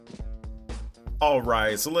All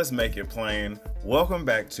right, so let's make it plain. Welcome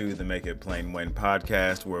back to the Make It Plain Wayne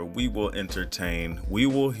podcast, where we will entertain, we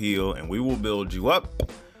will heal, and we will build you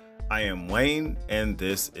up. I am Wayne, and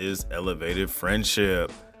this is Elevated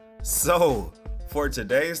Friendship. So, for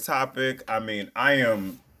today's topic, I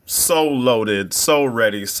am so loaded, so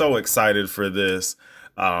ready, so excited for this.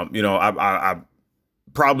 I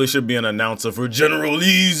probably should be an announcer for General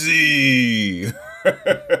Easy.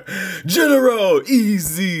 General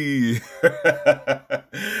Easy.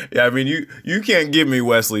 Yeah, you can't give me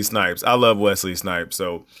Wesley Snipes. I love Wesley Snipes.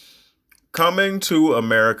 So, Coming to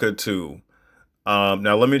America 2.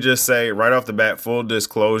 Now, let me just say right off the bat, full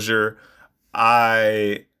disclosure,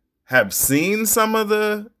 I have seen some of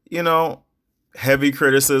the, heavy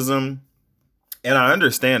criticism, and I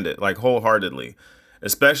understand it, like, wholeheartedly,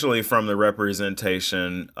 especially from the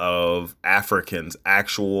representation of Africans,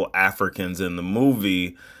 actual Africans in the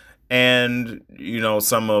movie, and,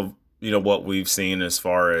 some of, what we've seen as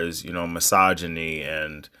far as, misogyny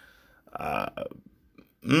and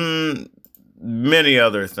many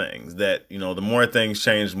other things that, the more things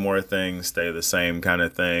change, more things stay the same kind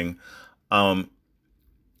of thing. I'm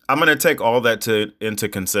going to take all that into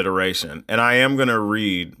consideration, and I am going to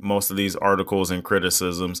read most of these articles and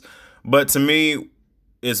criticisms, but to me,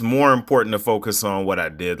 it's more important to focus on what I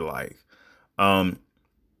did like.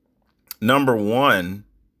 Number one,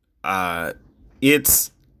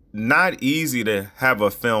 it's not easy to have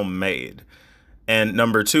a film made. And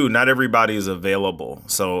number two, not everybody is available.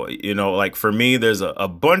 So, like for me, there's a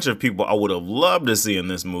bunch of people I would have loved to see in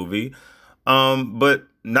this movie, but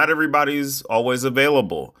not everybody's always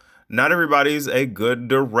available. Not everybody's a good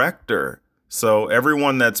director. So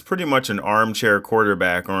everyone that's pretty much an armchair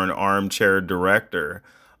quarterback or an armchair director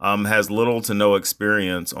has little to no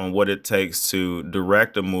experience on what it takes to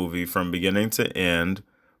direct a movie from beginning to end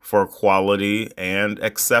for quality and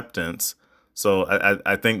acceptance. So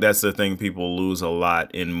I think that's the thing people lose a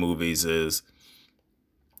lot in movies is,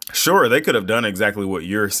 sure, they could have done exactly what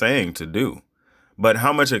you're saying to do, but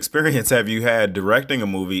how much experience have you had directing a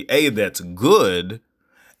movie, A, that's good,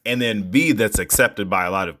 and then B, that's accepted by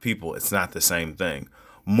a lot of people? It's not the same thing.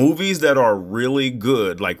 Movies that are really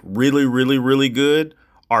good, like really, really, really good,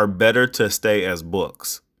 are better to stay as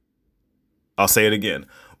books. I'll say it again.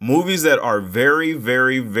 Movies that are very,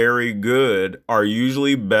 very, very good are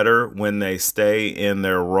usually better when they stay in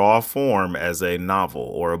their raw form as a novel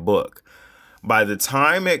or a book. By the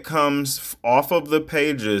time it comes off of the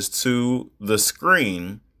pages to the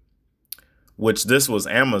screen, which this was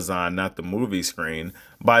Amazon, not the movie screen,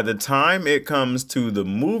 by the time it comes to the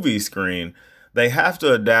movie screen, they have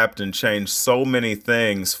to adapt and change so many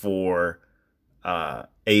things for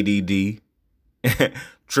ADD,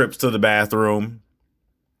 trips to the bathroom,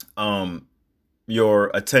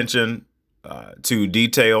 your attention to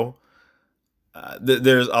detail.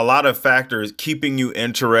 There's a lot of factors keeping you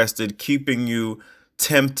interested, keeping you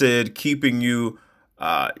tempted, keeping you,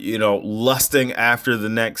 lusting after the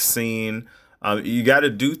next scene. You got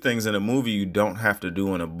to do things in a movie you don't have to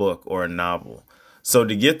do in a book or a novel. So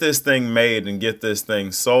to get this thing made and get this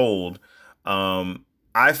thing sold,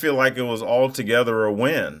 I feel like it was altogether a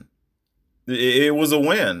win. It was a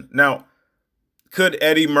win. Now, could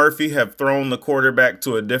Eddie Murphy have thrown the quarterback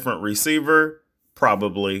to a different receiver?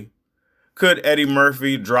 Probably. Could Eddie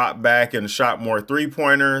Murphy drop back and shot more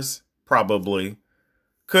three-pointers? Probably.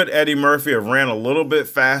 Could Eddie Murphy have ran a little bit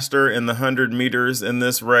faster in the 100 meters in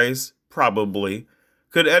this race? Probably.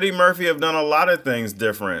 Could Eddie Murphy have done a lot of things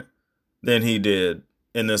different than he did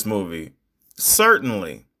in this movie?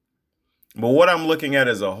 Certainly. But what I'm looking at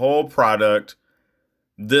is a whole product.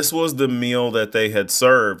 This was the meal that they had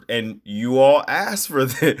served, and you all asked for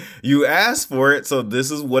it. You asked for it, so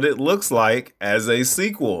this is what it looks like as a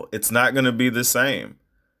sequel. It's not going to be the same.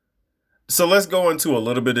 So let's go into a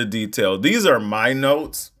little bit of detail. These are my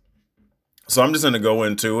notes, so I'm just going to go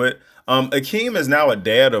into it. Akeem is now a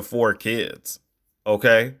dad of 4 kids,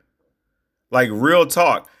 okay? Like, real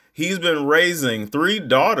talk. He's been raising 3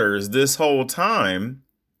 daughters this whole time.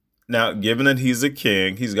 Now, given that he's a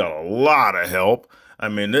king, he's got a lot of help.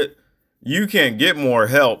 You can't get more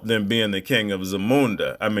help than being the king of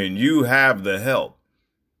Zamunda. You have the help.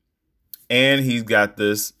 And he's got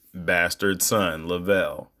this bastard son,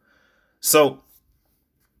 Lavelle. So,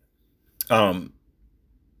 the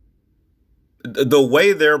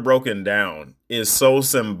way they're broken down is so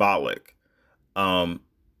symbolic.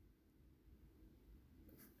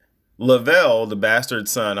 Lavelle, the bastard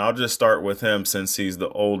son, I'll just start with him since he's the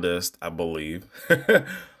oldest, I believe.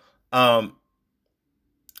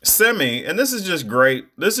 Semi, and this is just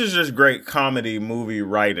great comedy movie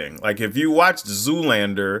writing. Like, if you watched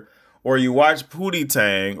Zoolander or you watch Pootie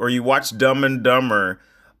Tang, or you watch Dumb and Dumber,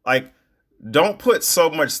 like, don't put so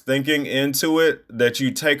much thinking into it that you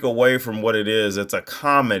take away from what it is. It's a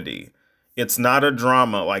comedy. It's not a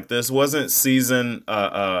drama. Like, this wasn't season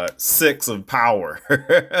 6 of Power,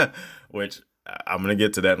 which I'm going to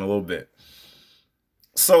get to that in a little bit.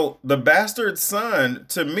 So the bastard son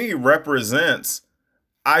to me represents,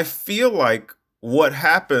 I feel like, what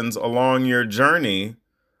happens along your journey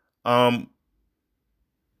um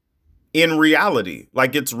in reality.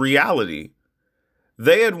 Like, it's reality.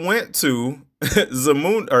 They had went to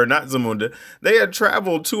Zamunda, or not Zamunda. They had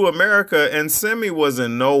traveled to America, and Semi was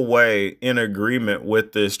in no way in agreement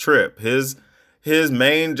with this trip. His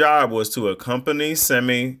main job was to accompany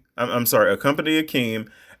accompany Akeem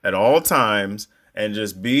at all times and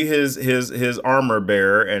just be his armor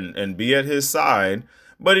bearer and be at his side.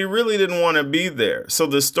 But he really didn't want to be there. So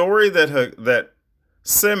the story that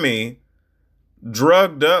Semi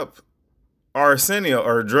drugged up Arsenio,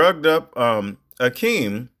 or drugged up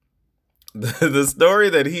Akeem, the story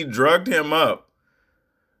that he drugged him up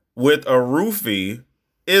with a roofie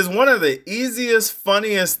is one of the easiest,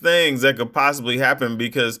 funniest things that could possibly happen,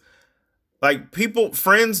 because, like,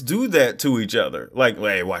 friends do that to each other. Like,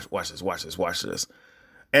 hey, watch this.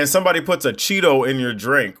 And somebody puts a Cheeto in your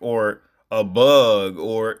drink, or a bug,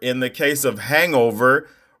 or in the case of Hangover,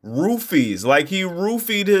 roofies. Like, he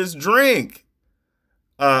roofied his drink.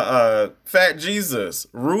 Fat Jesus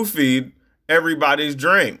roofied everybody's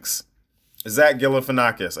drinks. Zach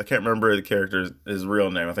Galifianakis. I can't remember his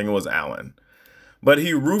real name. I think it was Alan. But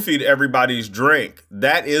he roofied everybody's drink.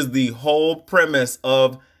 That is the whole premise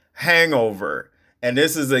of Hangover. And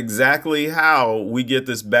this is exactly how we get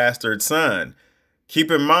this bastard son.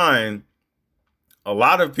 Keep in mind, a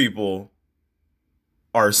lot of people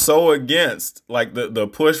are so against, like, the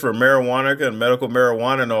push for marijuana and medical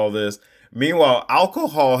marijuana and all this. Meanwhile,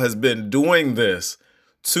 alcohol has been doing this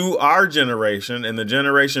to our generation and the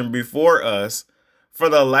generation before us for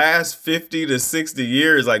the last 50 to 60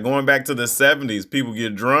 years, like going back to the 70s. People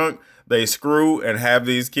get drunk, they screw, and have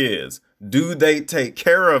these kids. Do they take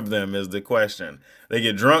care of them is the question. They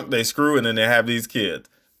get drunk, they screw, and then they have these kids.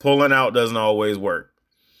 Pulling out doesn't always work.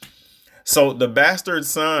 So the bastard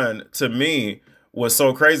son, to me, was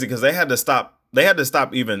so crazy because they had to stop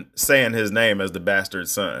even saying his name as the bastard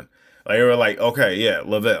son. Like, they were like, okay, yeah,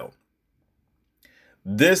 Lavelle.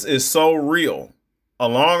 This is so real.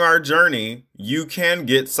 Along our journey, you can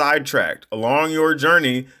get sidetracked. Along your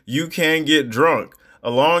journey, you can get drunk.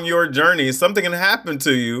 Along your journey, something can happen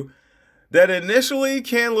to you that initially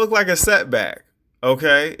can look like a setback.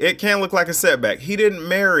 Okay? It can look like a setback. He didn't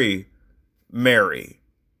marry Mary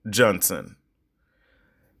Johnson.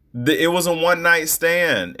 It was a one-night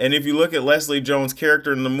stand. And if you look at Leslie Jones'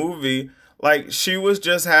 character in the movie, like, she was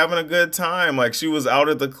just having a good time. Like, she was out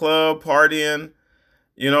at the club partying,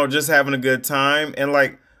 just having a good time. And,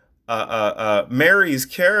 like, Mary's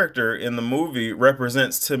character in the movie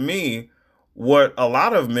represents, to me, what a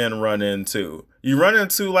lot of men run into. You run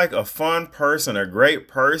into, like, a fun person, a great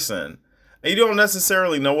person, and you don't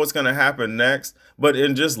necessarily know what's going to happen next, but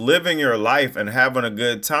in just living your life and having a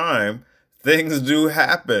good time, things do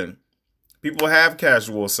happen. People have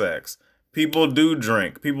casual sex. People do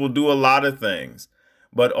drink. People do a lot of things.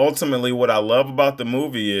 But ultimately, what I love about the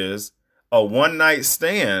movie is a one-night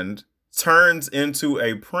stand turns into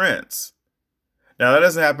a prince. Now, that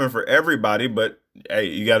doesn't happen for everybody, but hey,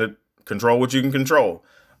 you got to control what you can control.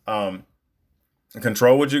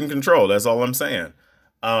 Control what you can control. That's all I'm saying.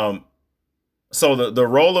 So the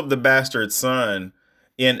role of the bastard son,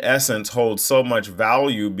 in essence, holds so much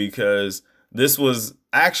value because this was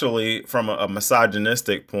actually, from a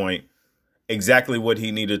misogynistic point, exactly what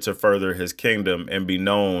he needed to further his kingdom and be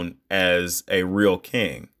known as a real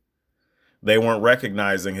king. They weren't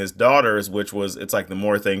recognizing his daughters, it's like the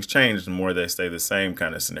more things change, the more they stay the same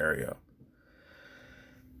kind of scenario.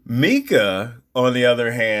 Mika, on the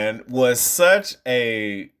other hand, was such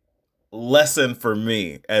a lesson for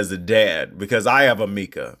me as a dad because I have a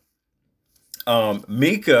Mika.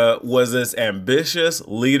 Mika was this ambitious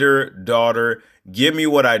leader daughter. Give me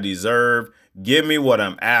what I deserve. Give me what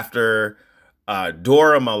I'm after.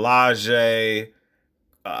 Dora Milaje,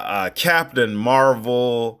 Captain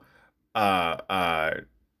Marvel, like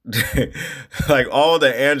all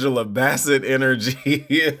the Angela Bassett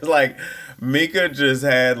energy. Like, Mika just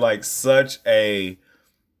had like such a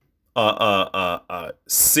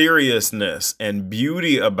seriousness and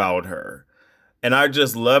beauty about her. And I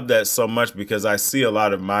just love that so much because I see a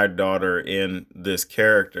lot of my daughter in this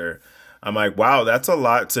character. I'm like, wow, that's a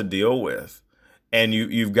lot to deal with. And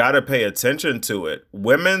you've got to pay attention to it.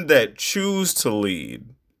 Women that choose to lead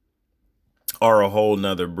are a whole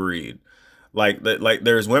nother breed. Like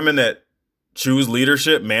there's women that choose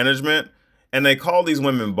leadership, management, and they call these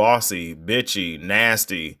women bossy, bitchy,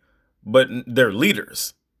 nasty, but they're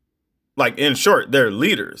leaders. Like, in short, they're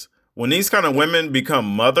leaders. When these kind of women become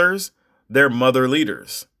mothers, they're mother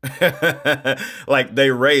leaders. Like,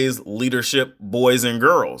 they raise leadership boys and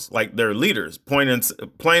girls. Like, they're leaders, plain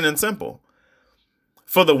and simple.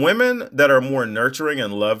 For the women that are more nurturing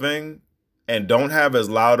and loving and don't have as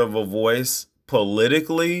loud of a voice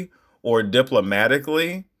politically or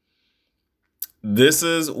diplomatically, this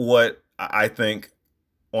is what I think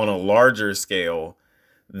on a larger scale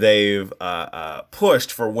they've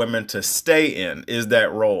pushed for women to stay in, is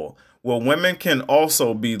that role. Well, women can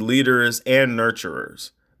also be leaders and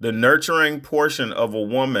nurturers. The nurturing portion of a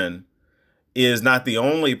woman is not the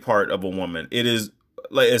only part of a woman. It's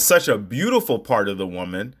such a beautiful part of the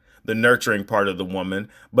woman, the nurturing part of the woman,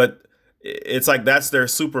 but it's like that's their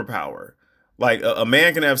superpower. Like a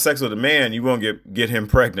man can have sex with a man, you won't get him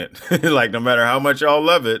pregnant. Like, no matter how much y'all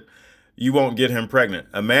love it, you won't get him pregnant.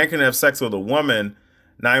 A man can have sex with a woman,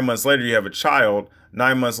 9 months later you have a child,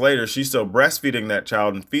 9 months later she's still breastfeeding that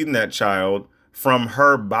child and feeding that child from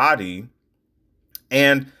her body.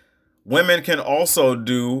 And women can also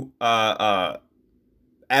do as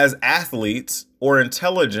athletes or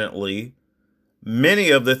intelligently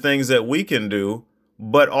many of the things that we can do,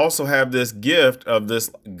 but also have this gift of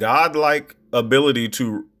this godlike ability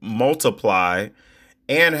to multiply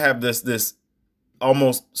and have this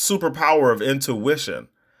almost superpower of intuition.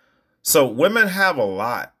 So women have a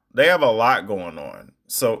lot. They have a lot going on.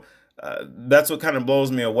 So that's what kind of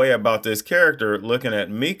blows me away about this character, looking at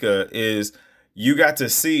Mika, is you got to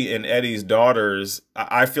see in Eddie's daughters,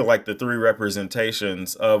 I feel like, the three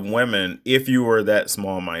representations of women if you were that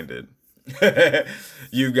small-minded.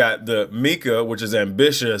 You've got the Mika, which is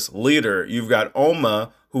ambitious, leader. You've got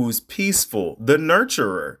Oma, who's peaceful, the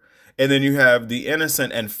nurturer. And then you have the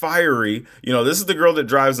innocent and fiery. You know, this is the girl that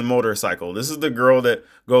drives a motorcycle. This is the girl that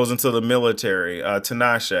goes into the military,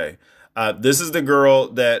 Tinashe. This is the girl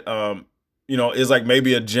that, is like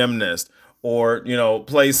maybe a gymnast, or,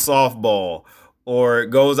 plays softball, or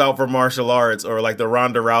goes out for martial arts, or like the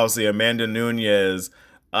Ronda Rousey, Amanda Nunes,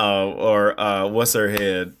 or what's her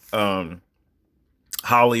head?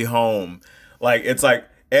 Holly Holm. Like, it's like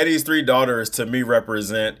Eddie's three daughters to me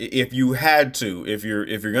represent, if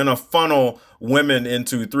you're gonna funnel women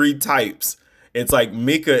into three types, it's like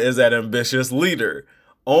Mika is that ambitious leader,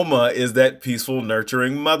 Oma is that peaceful,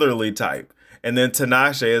 nurturing, motherly type, and then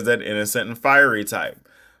Tinashe is that innocent and fiery type.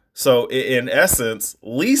 So in essence,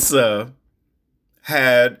 Lisa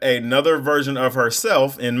had another version of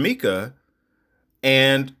herself in Mika,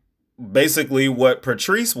 and basically what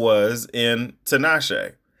Patrice was in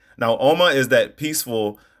Tinashe. Now, Oma is that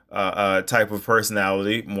peaceful type of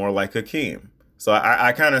personality, more like Hakeem. So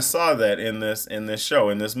I kind of saw that in this show,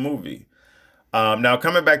 in this movie. Now,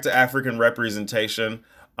 coming back to African representation,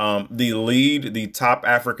 the top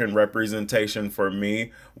African representation for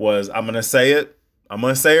me was, I'm going to say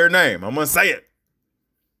her name. I'm going to say it.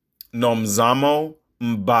 Nomzamo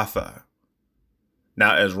Mbatha.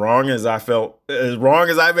 Now, as wrong as I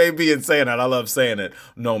may be in saying that, I love saying it.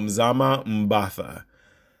 Nomzamo Mbatha.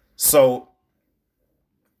 So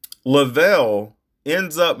Lavelle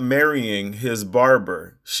ends up marrying his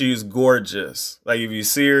barber. She's gorgeous. Like, if you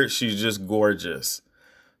see her, she's just gorgeous.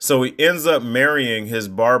 So he ends up marrying his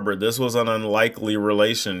barber. This was an unlikely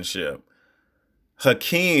relationship.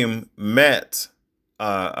 Hakeem met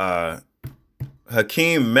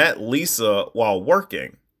Lisa while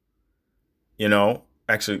working.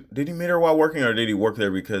 Actually, did he meet her while working, or did he work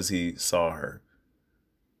there because he saw her?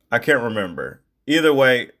 I can't remember. Either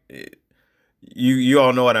way, you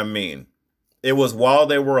all know what I mean. It was while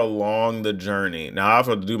they were along the journey. Now, I have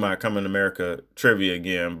to do my Coming to America trivia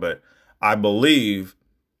again, but I believe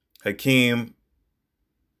Hakeem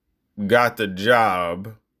got the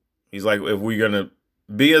job. He's like, if we're going to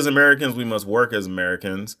be as Americans, we must work as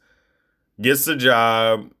Americans. Gets the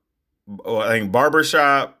job, I think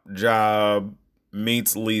barbershop job,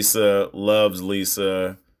 meets Lisa, loves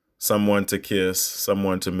Lisa, someone to kiss,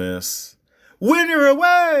 someone to miss. When you're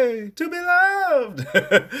away, to be loved,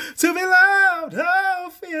 to be loved,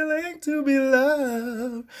 oh, feeling to be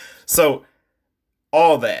loved. So,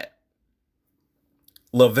 all that.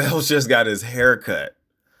 Lavelle's just got his hair cut.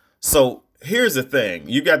 So, here's the thing.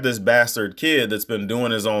 You got this bastard kid that's been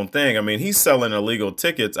doing his own thing. I mean, he's selling illegal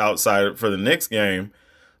tickets outside for the Knicks game.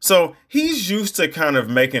 So, he's used to kind of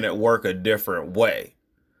making it work a different way.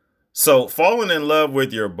 So, falling in love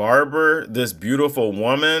with your barber, this beautiful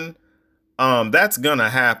woman, that's gonna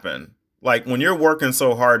happen. Like, when you're working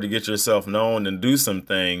so hard to get yourself known and do some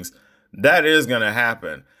things, That is going to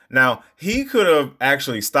happen. Now, he could have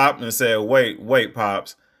actually stopped and said, wait,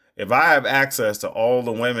 Pops. If I have access to all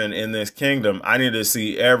the women in this kingdom, I need to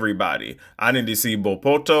see everybody. I need to see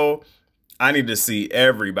Bopoto. I need to see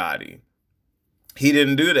everybody. He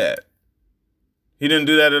didn't do that. He didn't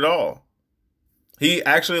do that at all. He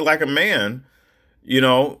actually, like a man, you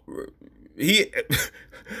know, he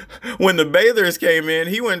when the bathers came in,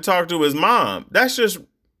 he went and talked to his mom. That's just,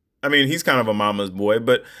 I mean, he's kind of a mama's boy,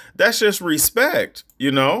 but that's just respect,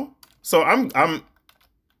 you know? So I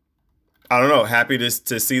don't know, happy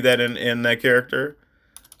to see that in that character.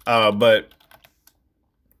 But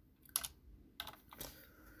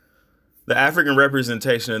the African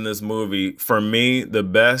representation in this movie, for me, the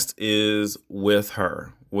best is with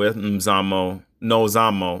her, with Nomzamo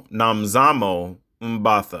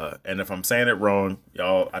Mbatha. And if I'm saying it wrong,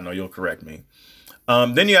 y'all, I know you'll correct me.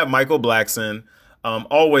 Then you have Michael Blackson.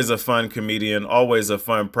 Always a fun comedian, always a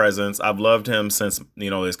fun presence. I've loved him since,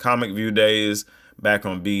 his Comic View days back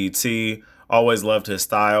on BET. Always loved his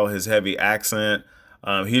style, his heavy accent.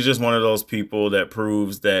 He's just one of those people that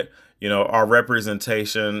proves that, our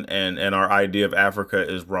representation and our idea of Africa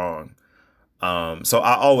is wrong. So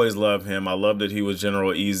I always love him. I love that he was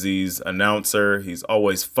General Easy's announcer. He's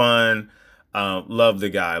always fun. Love the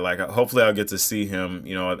guy. Like, hopefully I'll get to see him,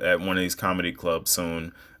 at one of these comedy clubs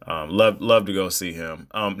soon. Love to go see him.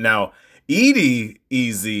 Now, Eddie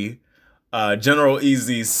Easy, General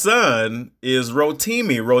Easy's son, is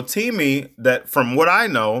Rotimi. Rotimi, that from what I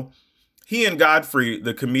know, he and Godfrey,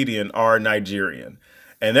 the comedian, are Nigerian.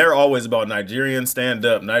 And they're always about Nigerian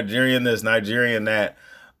stand-up, Nigerian this, Nigerian that.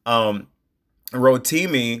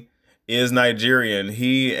 Rotimi is Nigerian.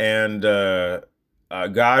 He and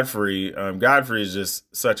Godfrey is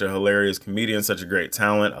just such a hilarious comedian, such a great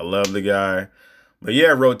talent. I love the guy. But yeah,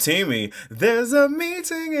 Rotimi, there's a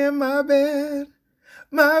meeting in my bed.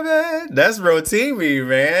 My bed. That's Rotimi,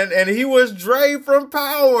 man. And he was Dre from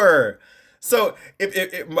Power. So,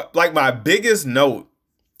 like my biggest note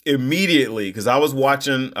immediately, because I was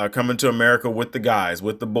watching Coming to America with the guys,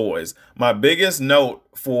 with the boys. My biggest note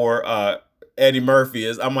for Eddie Murphy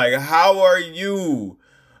is, I'm like, how are you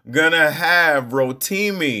gonna have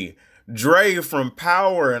Rotimi, Dre from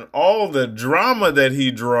Power, and all the drama that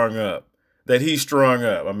he strung up?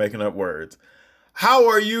 I'm making up words. How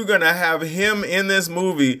are you gonna have him in this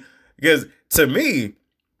movie? Because to me,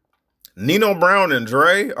 Nino Brown and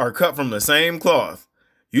Dre are cut from the same cloth.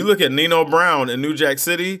 You look at Nino Brown in New Jack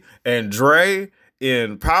City and Dre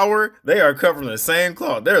in Power, they are cut from the same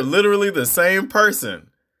cloth. They're literally the same person.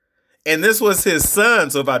 And this was his son.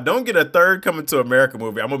 So if I don't get a third Coming to America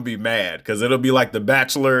movie, I'm going to be mad, because it'll be like The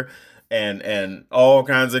Bachelor and all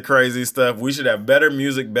kinds of crazy stuff. We should have better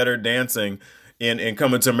music, better dancing in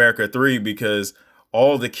Coming to America 3, because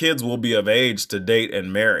all the kids will be of age to date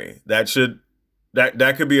and marry. That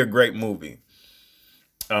could be a great movie.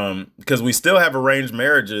 Because we still have arranged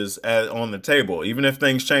marriages on the table. Even if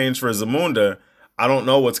things change for Zamunda, I don't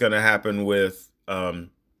know what's going to happen with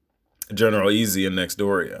General Easy and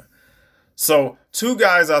Nextdoria. So, two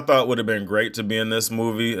guys I thought would have been great to be in this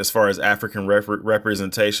movie as far as African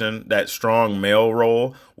representation, that strong male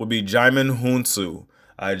role, would be Djimon Hounsou.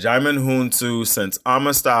 Djimon Hounsou, since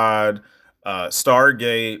Amistad,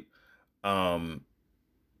 Stargate,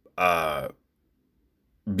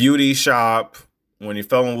 Beauty Shop, when he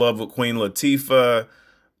fell in love with Queen Latifah.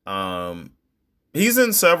 He's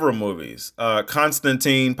in several movies.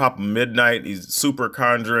 Constantine, Papa Midnight. He's Super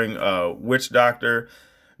Conjuring, Witch Doctor.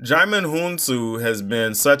 Djimon Hounsou has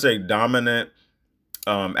been such a dominant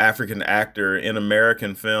African actor in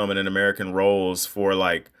American film and in American roles for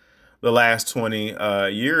like the last 20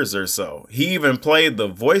 years or so. He even played the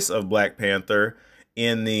voice of Black Panther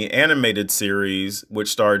in the animated series, which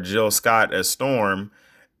starred Jill Scott as Storm,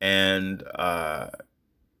 and a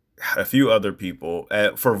few other people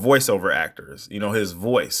for voiceover actors. His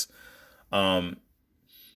voice.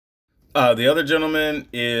 The other gentleman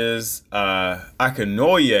is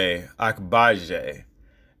Akinnuoye Agbaje.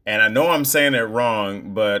 And I know I'm saying it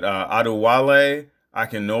wrong, but Adewale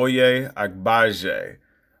Akinnuoye Agbaje.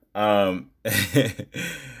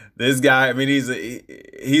 This guy, I mean,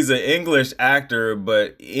 he's an English actor,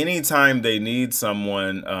 but anytime they need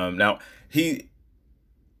someone,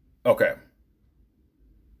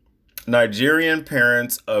 Nigerian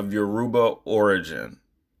parents of Yoruba origin.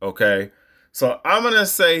 Okay. So I'm going to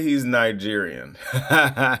say he's Nigerian.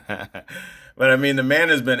 But I mean, the man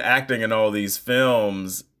has been acting in all these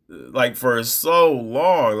films like for so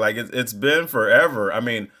long. Like it's been forever. I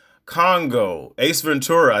mean, Congo, Ace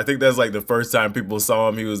Ventura. I think that's like the first time people saw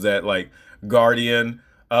him. He was that like Guardian.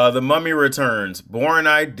 The Mummy Returns, Born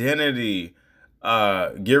Identity,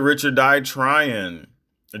 Get Rich or Die Trying,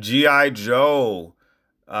 G.I. Joe,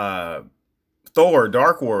 uh, Thor,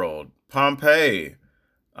 Dark World, Pompeii,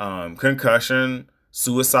 Concussion,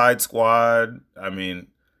 Suicide Squad. I mean,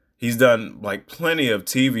 he's done like plenty of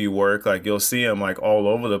TV work. Like you'll see him like all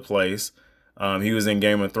over the place. He was in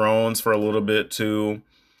Game of Thrones for a little bit too.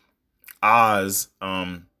 Oz.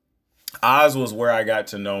 Oz was where I got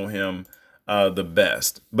to know him the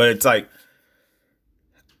best. But it's like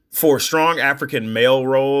for strong African male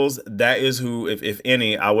roles, that is who, if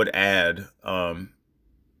any, I would add to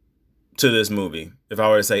this movie. If I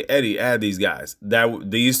were to say, Eddie, add these guys,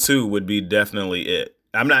 these two would be definitely it.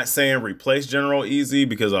 I'm not saying replace General Easy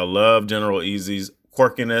because I love General Easy's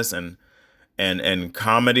quirkiness and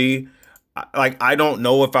comedy. Like I don't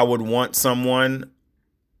know if I would want someone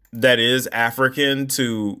that is African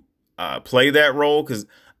to play that role because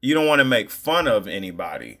you don't want to make fun of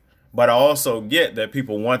anybody. But I also get that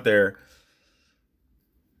people want their,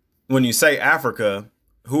 when you say Africa,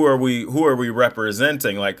 who are we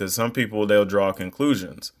representing? Like, because some people, they'll draw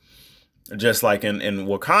conclusions. Just like in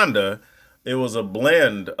Wakanda, it was a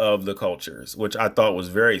blend of the cultures, which I thought was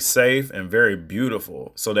very safe and very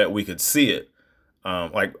beautiful so that we could see it.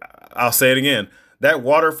 Like, I'll say it again. That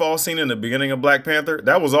waterfall scene in the beginning of Black Panther,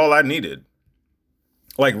 that was all I needed.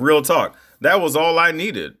 Like, real talk. That was all I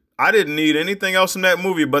needed. I didn't need anything else in that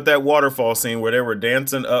movie but that waterfall scene where they were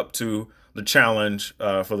dancing up to the challenge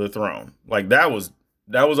for the throne. Like, that was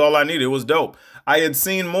all I needed. It was dope. I had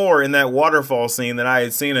seen more in that waterfall scene than I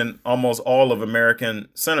had seen in almost all of American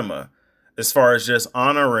cinema, as far as just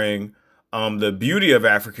honoring the beauty of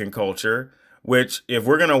African culture, which if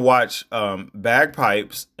we're going to watch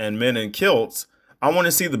bagpipes and men in kilts, I want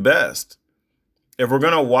to see the best. If we're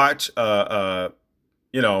going to watch,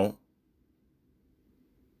 you know,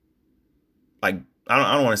 like,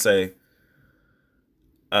 I don't want to say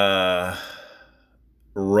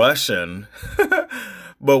Russian,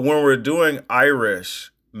 but when we're doing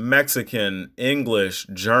Irish, Mexican, English,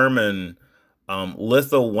 German,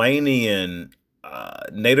 Lithuanian,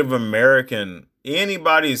 Native American,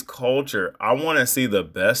 anybody's culture, I want to see the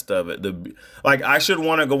best of it. Like, I should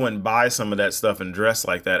want to go and buy some of that stuff and dress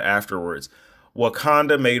like that afterwards.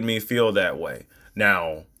 Wakanda made me feel that way.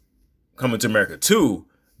 Now, Coming to America 2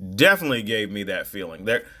 definitely gave me that feeling.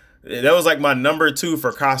 That was like my number 2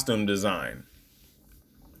 for costume design.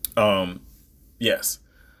 Yes.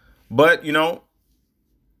 But, you know,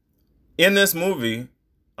 in this movie,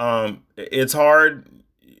 it's hard.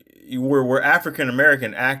 We're African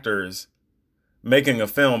American actors making a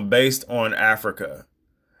film based on Africa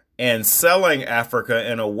and selling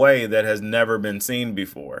Africa in a way that has never been seen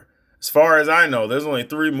before. As far as I know, there's only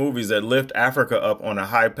 3 movies that lift Africa up on a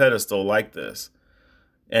high pedestal like this.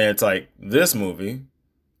 And it's like this movie,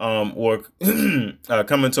 or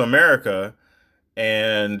Coming to America,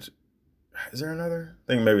 and is there another?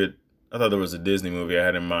 I thought there was a Disney movie I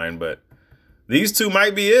had in mind, but these 2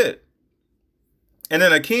 might be it. And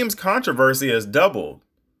then Akeem's controversy has doubled.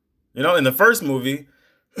 You know, in the first movie,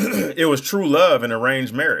 it was true love and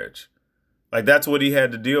arranged marriage. Like, that's what he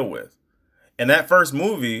had to deal with. And that first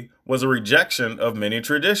movie was a rejection of many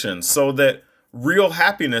traditions so that real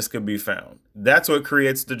happiness could be found. That's what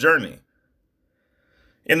creates the journey.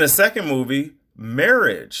 In the second movie,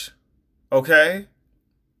 marriage, okay?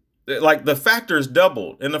 Like, the factors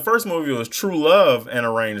doubled. In the first movie, it was true love and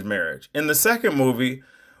arranged marriage. In the second movie,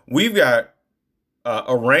 we've got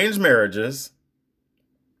arranged marriages,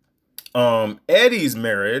 Eddie's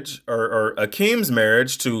marriage or Akeem's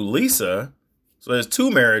marriage to Lisa. So there's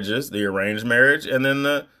 2 marriages, the arranged marriage and then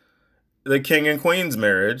the king and queen's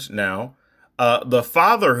marriage now. The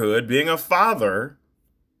fatherhood, being a father,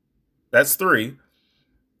 that's 3.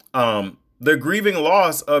 The grieving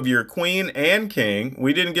loss of your queen and king.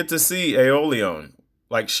 We didn't get to see Aeolion.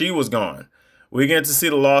 Like, she was gone. We get to see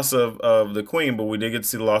the loss of the queen, but we did get to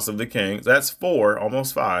see the loss of the king. That's 4,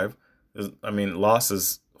 almost 5. I mean, loss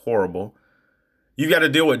is horrible. You got to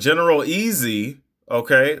deal with General Easy.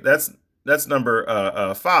 Okay, that's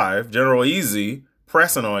number 5. General Easy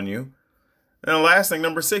pressing on you. And the last thing,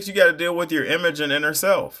 number 6, you got to deal with your image and inner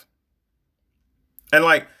self. And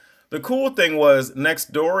like, the cool thing was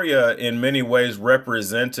Nextdoria in many ways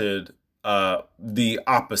represented the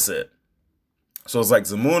opposite. So it's like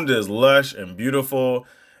Zamunda is lush and beautiful,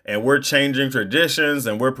 and we're changing traditions,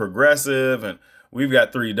 and we're progressive, and we've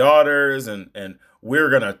got 3 daughters, and we're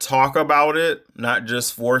going to talk about it, not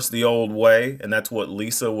just force the old way. And that's what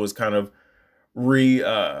Lisa was kind of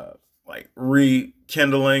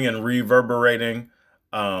rekindling and reverberating.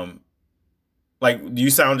 Like, you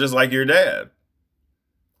sound just like your dad.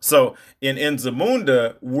 So in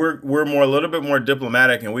Zamunda, we're more a little bit more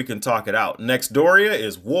diplomatic and we can talk it out. Nextdoria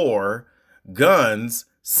is war, guns,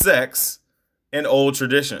 sex, and old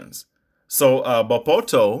traditions. So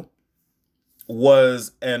Bopoto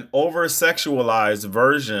was an over sexualized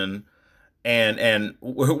version and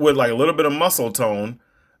with like a little bit of muscle tone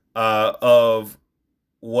of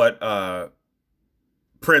what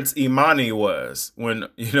Prince Imani was when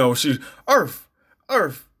she Earth,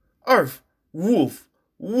 Earth, Earth, woof,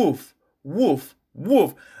 woof, woof,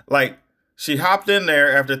 woof. Like she hopped in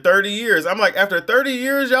there after 30 years. I'm like, after 30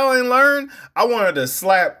 years, y'all ain't learned? I wanted to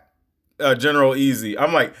slap General Easy.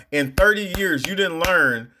 I'm like, in 30 years, you didn't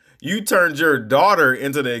learn. You turned your daughter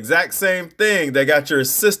into the exact same thing that got your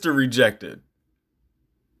sister rejected.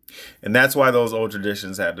 And that's why those old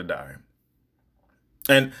traditions had to die.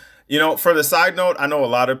 And for the side note, I know a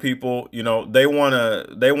lot of people, they want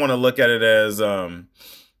to look at it as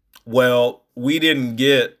well, we didn't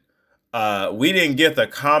get the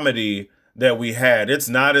comedy that we had. It's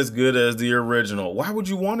not as good as the original. Why would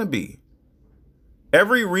you want to be?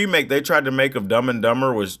 Every remake they tried to make of Dumb and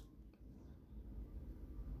Dumber was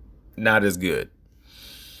not as good.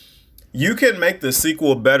 You can make the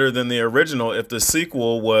sequel better than the original if the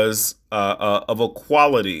sequel was of a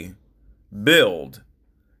quality build.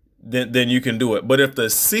 Then you can do it. But if the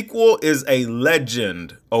sequel is a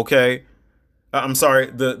legend, okay? I'm sorry,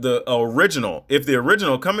 the original. If the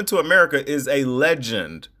original Coming to America is a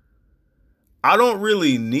legend, I don't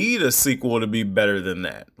really need a sequel to be better than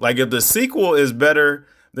that. Like if the sequel is better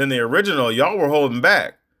than the original, y'all were holding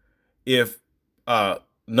back. If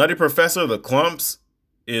Nutty Professor the Clumps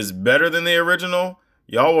is better than the original,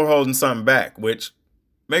 y'all were holding something back, which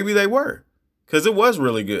maybe they were, because it was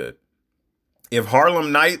really good. If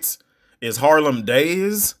Harlem Nights is Harlem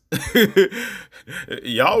Days,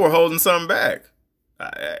 y'all were holding something back.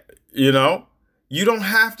 You don't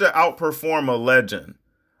have to outperform a legend.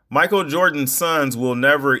 Michael Jordan's sons will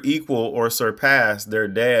never equal or surpass their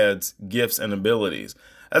dad's gifts and abilities.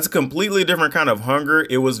 That's a completely different kind of hunger.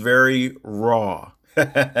 It was very raw.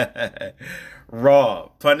 Raw,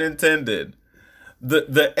 pun intended.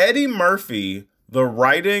 The Eddie Murphy, the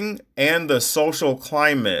writing and the social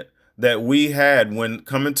climate that we had when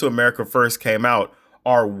Coming to America first came out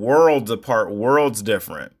are worlds apart, worlds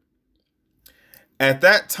different. At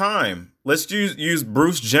that time, let's use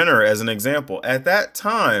Bruce Jenner as an example. At that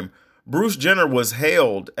time, Bruce Jenner was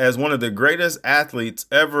hailed as one of the greatest athletes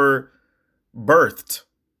ever birthed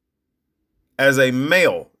as a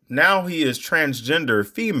male. Now he is transgender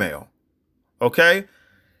female. Okay?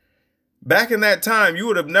 Back in that time, you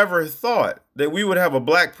would have never thought that we would have a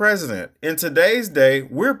black president. In today's day,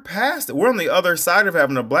 we're past it. We're on the other side of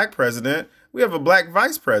having a black president. We have a black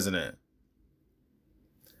vice president.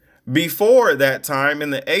 Before that time,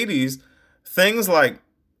 in the 80s, things like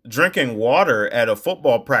drinking water at a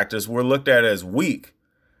football practice were looked at as weak.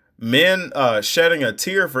 Men shedding a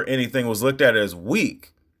tear for anything was looked at as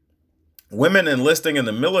weak. Women enlisting in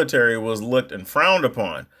the military was looked and frowned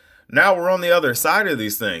upon. Now we're on the other side of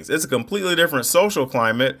these things. It's a completely different social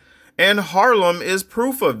climate, and Harlem is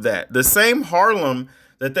proof of that. The same Harlem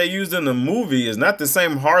that they used in the movie is not the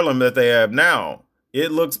same Harlem that they have now.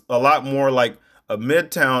 It looks a lot more like a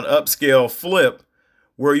midtown upscale flip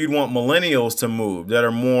where you'd want millennials to move that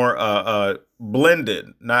are more blended,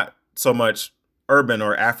 not so much urban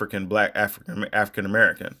or African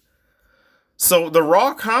American. So the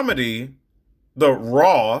raw comedy, the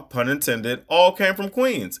raw, pun intended, all came from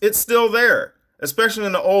Queens. It's still there, especially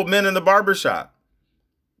in the old men in the barbershop.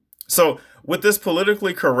 So with this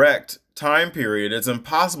politically correct time period, it's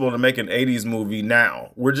impossible to make an 80s movie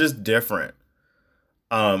now. We're just different.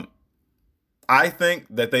 I think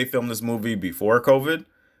that they filmed this movie before COVID,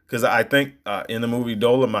 because I think in the movie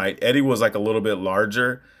Dolomite, Eddie was like a little bit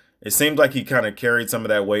larger. It seemed like he kind of carried some of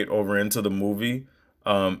that weight over into the movie.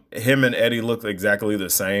 Him and Eddie looked exactly the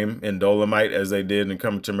same in Dolomite as they did in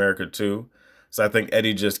Coming to America 2. So I think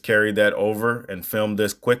Eddie just carried that over and filmed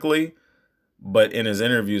this quickly. But in his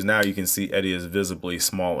interviews now, you can see Eddie is visibly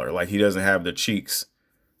smaller. Like he doesn't have the cheeks.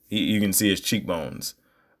 You can see his cheekbones.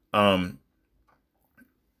 The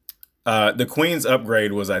Queen's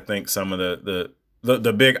upgrade was, I think, some of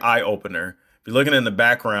the big eye opener. If you're looking in the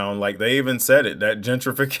background, like they even said it, that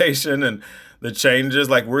gentrification and the changes,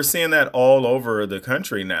 like we're seeing that all over the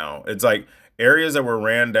country now. It's like areas that were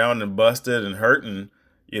ran down and busted and hurting,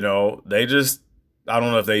 they just, I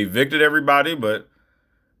don't know if they evicted everybody, but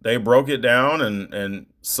they broke it down and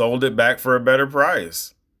sold it back for a better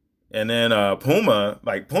price. And then Puma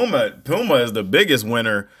is the biggest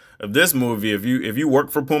winner of this movie. If you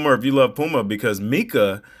work for Puma or if you love Puma, because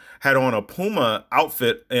Mika had on a Puma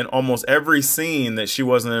outfit in almost every scene that she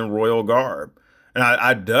wasn't in royal garb. And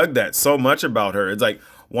I dug that so much about her. It's like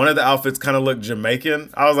one of the outfits kind of looked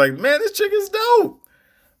Jamaican. I was like, man, this chick is dope.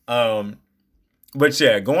 But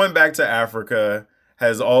yeah, going back to Africa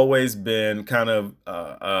has always been kind of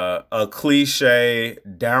a cliche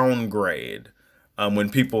downgrade.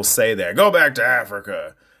 When people say that, go back to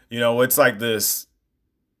Africa, it's like this,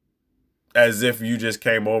 as if you just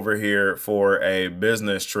came over here for a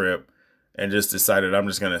business trip and just decided I'm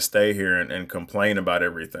just going to stay here and complain about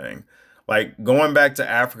everything. Like going back to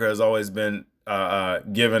Africa has always been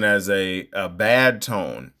given as a bad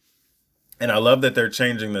tone. And I love that they're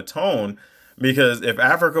changing the tone, because if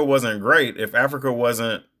Africa wasn't great, if Africa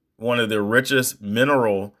wasn't one of the richest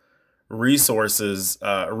mineral resources,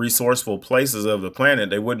 resourceful places of the planet,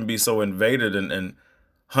 they wouldn't be so invaded and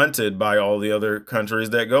hunted by all the other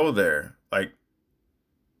countries that go there. Like,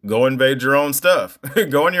 go invade your own stuff.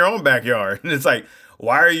 Go in your own backyard. And it's like,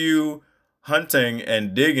 why are you hunting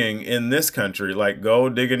and digging in this country? Like, go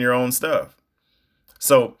dig in your own stuff.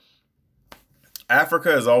 So Africa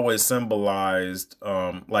has always symbolized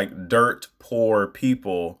like dirt poor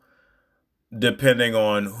people, depending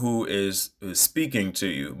on who is speaking to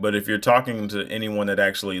you. But if you're talking to anyone that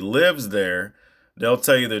actually lives there, they'll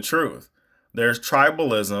tell you the truth. There's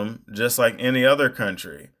tribalism just like any other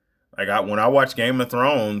country. Like when I watch Game of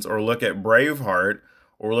Thrones or look at Braveheart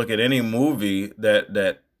or look at any movie that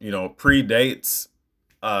predates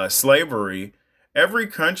slavery, every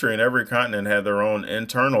country and every continent had their own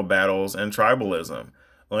internal battles and tribalism.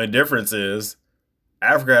 The only difference is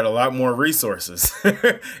Africa had a lot more resources.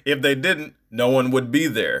 If they didn't, no one would be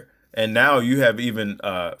there. And now you have even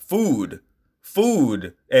food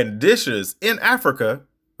and dishes in Africa.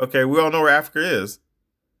 Okay, we all know where Africa is,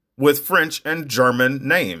 with French and German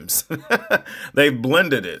names. They've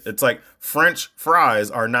blended it. It's like French fries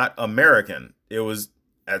are not American. It was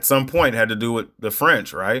at some point had to do with the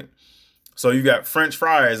French, right? So you got French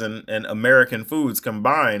fries and American foods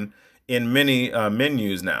combined in many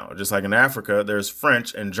menus now. Just like in Africa, there's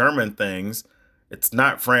French and German things. It's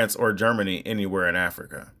not France or Germany anywhere in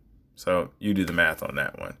Africa. So you do the math on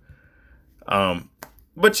that one.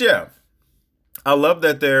 But yeah, I love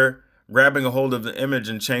that they're grabbing a hold of the image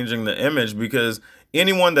and changing the image, because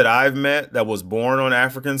anyone that I've met that was born on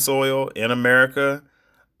African soil in America,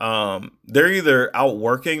 they're either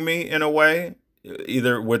outworking me in a way,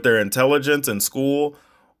 either with their intelligence in school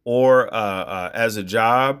or as a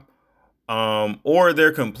job, or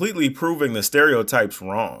they're completely proving the stereotypes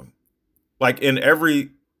wrong. Like in every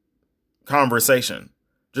conversation,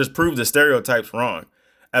 just prove the stereotypes wrong.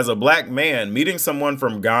 As a black man, meeting someone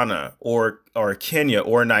from Ghana or Kenya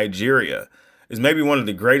or Nigeria is maybe one of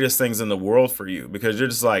the greatest things in the world for you, because you're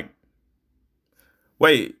just like,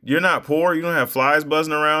 wait, you're not poor? You don't have flies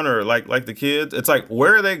buzzing around or like the kids? It's like,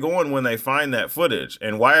 where are they going when they find that footage?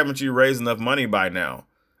 And why haven't you raised enough money by now?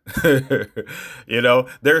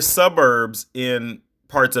 There's suburbs in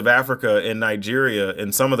parts of Africa, in Nigeria,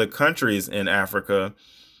 in some of the countries in Africa.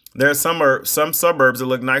 There's some suburbs that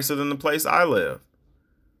look nicer than the place I live.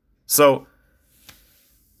 So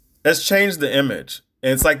let's change the image.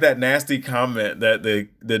 And it's like that nasty comment that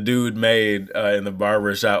the dude made in the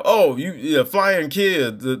barbershop. Oh, you flying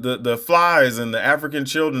kids, the flies and the African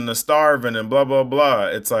children are starving and blah, blah, blah.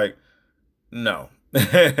 It's like, no.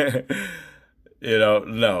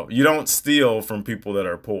 No, you don't steal from people that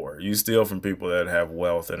are poor. You steal from people that have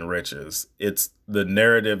wealth and riches. It's the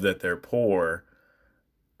narrative that they're poor,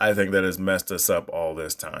 I think, that has messed us up all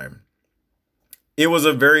this time. It was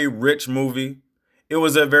a very rich movie. It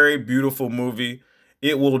was a very beautiful movie.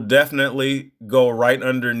 It will definitely go right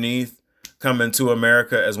underneath Coming to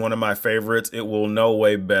America as one of my favorites. It will no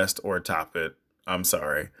way best or top it. I'm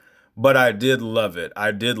sorry. But I did love it. I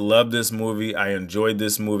did love this movie. I enjoyed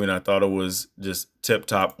this movie, and I thought it was just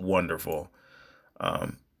tip-top wonderful.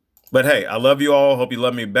 But hey, I love you all. Hope you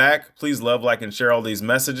love me back. Please love, like, and share all these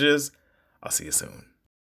messages. I'll see you soon.